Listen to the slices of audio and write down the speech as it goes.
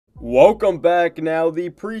Welcome back. Now,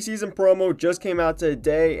 the preseason promo just came out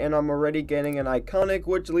today, and I'm already getting an iconic,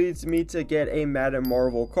 which leads me to get a Madden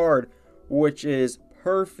Marvel card, which is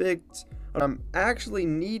perfect. I'm actually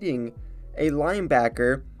needing a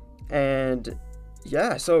linebacker, and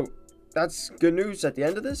yeah, so that's good news at the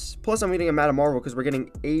end of this. Plus, I'm getting a Madden Marvel because we're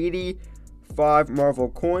getting 85 Marvel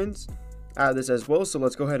coins out of this as well. So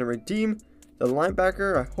let's go ahead and redeem the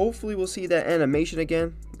linebacker. Hopefully, we'll see that animation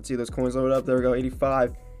again. Let's see those coins load up. There we go,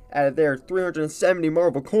 85. Out of there, 370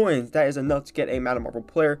 Marvel coins. That is enough to get a Madden Marvel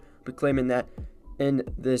player. I'll be claiming that in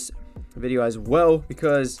this video as well,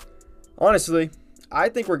 because honestly, I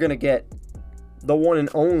think we're gonna get the one and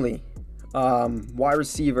only wide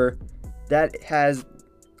receiver that has,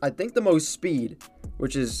 I think, the most speed,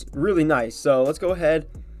 which is really nice. So let's go ahead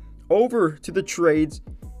over to the trades,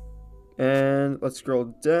 and let's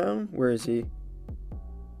scroll down. Where is he?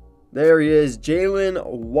 There he is, Jalen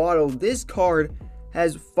Waddle. This card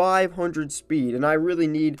has 500 speed, and I really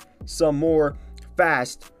need some more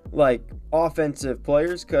fast, like, offensive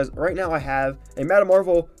players, because right now I have a Madden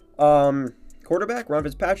Marvel quarterback, Ron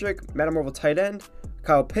Fitzpatrick, Madden Marvel tight end,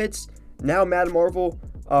 Kyle Pitts, now Madden Marvel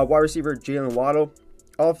wide receiver, Jalen Waddle.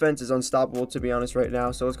 Offense is unstoppable, to be honest, right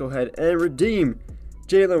now, so let's go ahead and redeem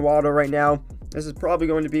Jalen Waddle right now. This is probably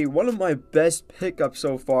going to be one of my best pickups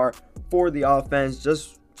so far for the offense,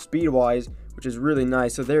 just speed-wise, which is really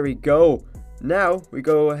nice. So there we go. Now we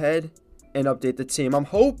go ahead and update the team. I'm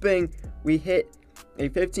hoping we hit a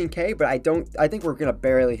 15K, but I think we're gonna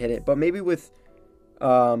barely hit it. But maybe with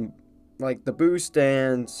like the boost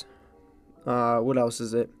and what else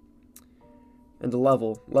is it? And the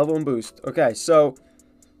level and boost. Okay, so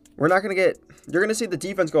we're not gonna get. You're gonna see the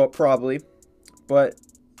defense go up probably, but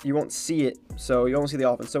you won't see it. So you don't see the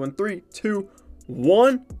offense. So in 3, 2,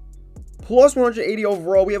 1, plus 180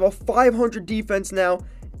 overall. We have a 500 defense now,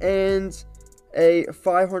 and a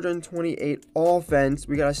 528 offense.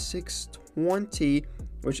 We got a 620,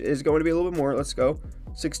 which is going to be a little bit more. Let's go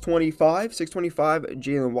 625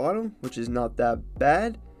 Jalen Waddle, which is not that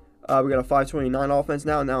bad. We got a 529 offense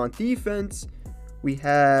now. Now on defense, we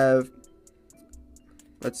have,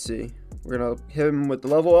 let's see, we're gonna hit him with the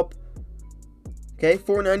level up. Okay,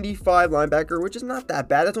 495 linebacker, which is not that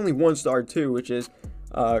bad. That's only 1 star too, which is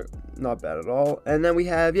not bad at all. And then we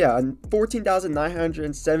have, yeah,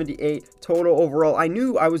 14,978 total overall. I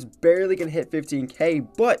knew I was barely gonna hit 15K,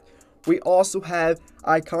 but we also have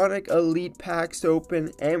iconic elite packs to open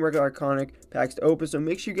and regular iconic packs to open. So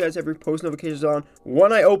make sure you guys have your post notifications on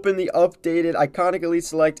when I open the updated iconic elite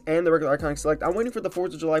select and the regular iconic select. I'm waiting for the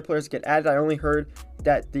 4th of July players to get added. I only heard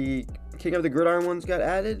that the King of the Gridiron ones got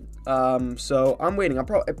added, so I'm waiting. I'm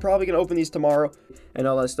probably gonna open these tomorrow and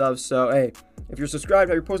all that stuff. So hey, if you're subscribed,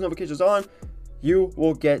 have your post notifications on, you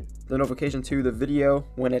will get the notification to the video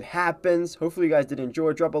when it happens. Hopefully you guys did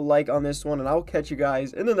enjoy. Drop a like on this one, and I'll catch you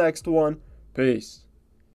guys in the next one. Peace.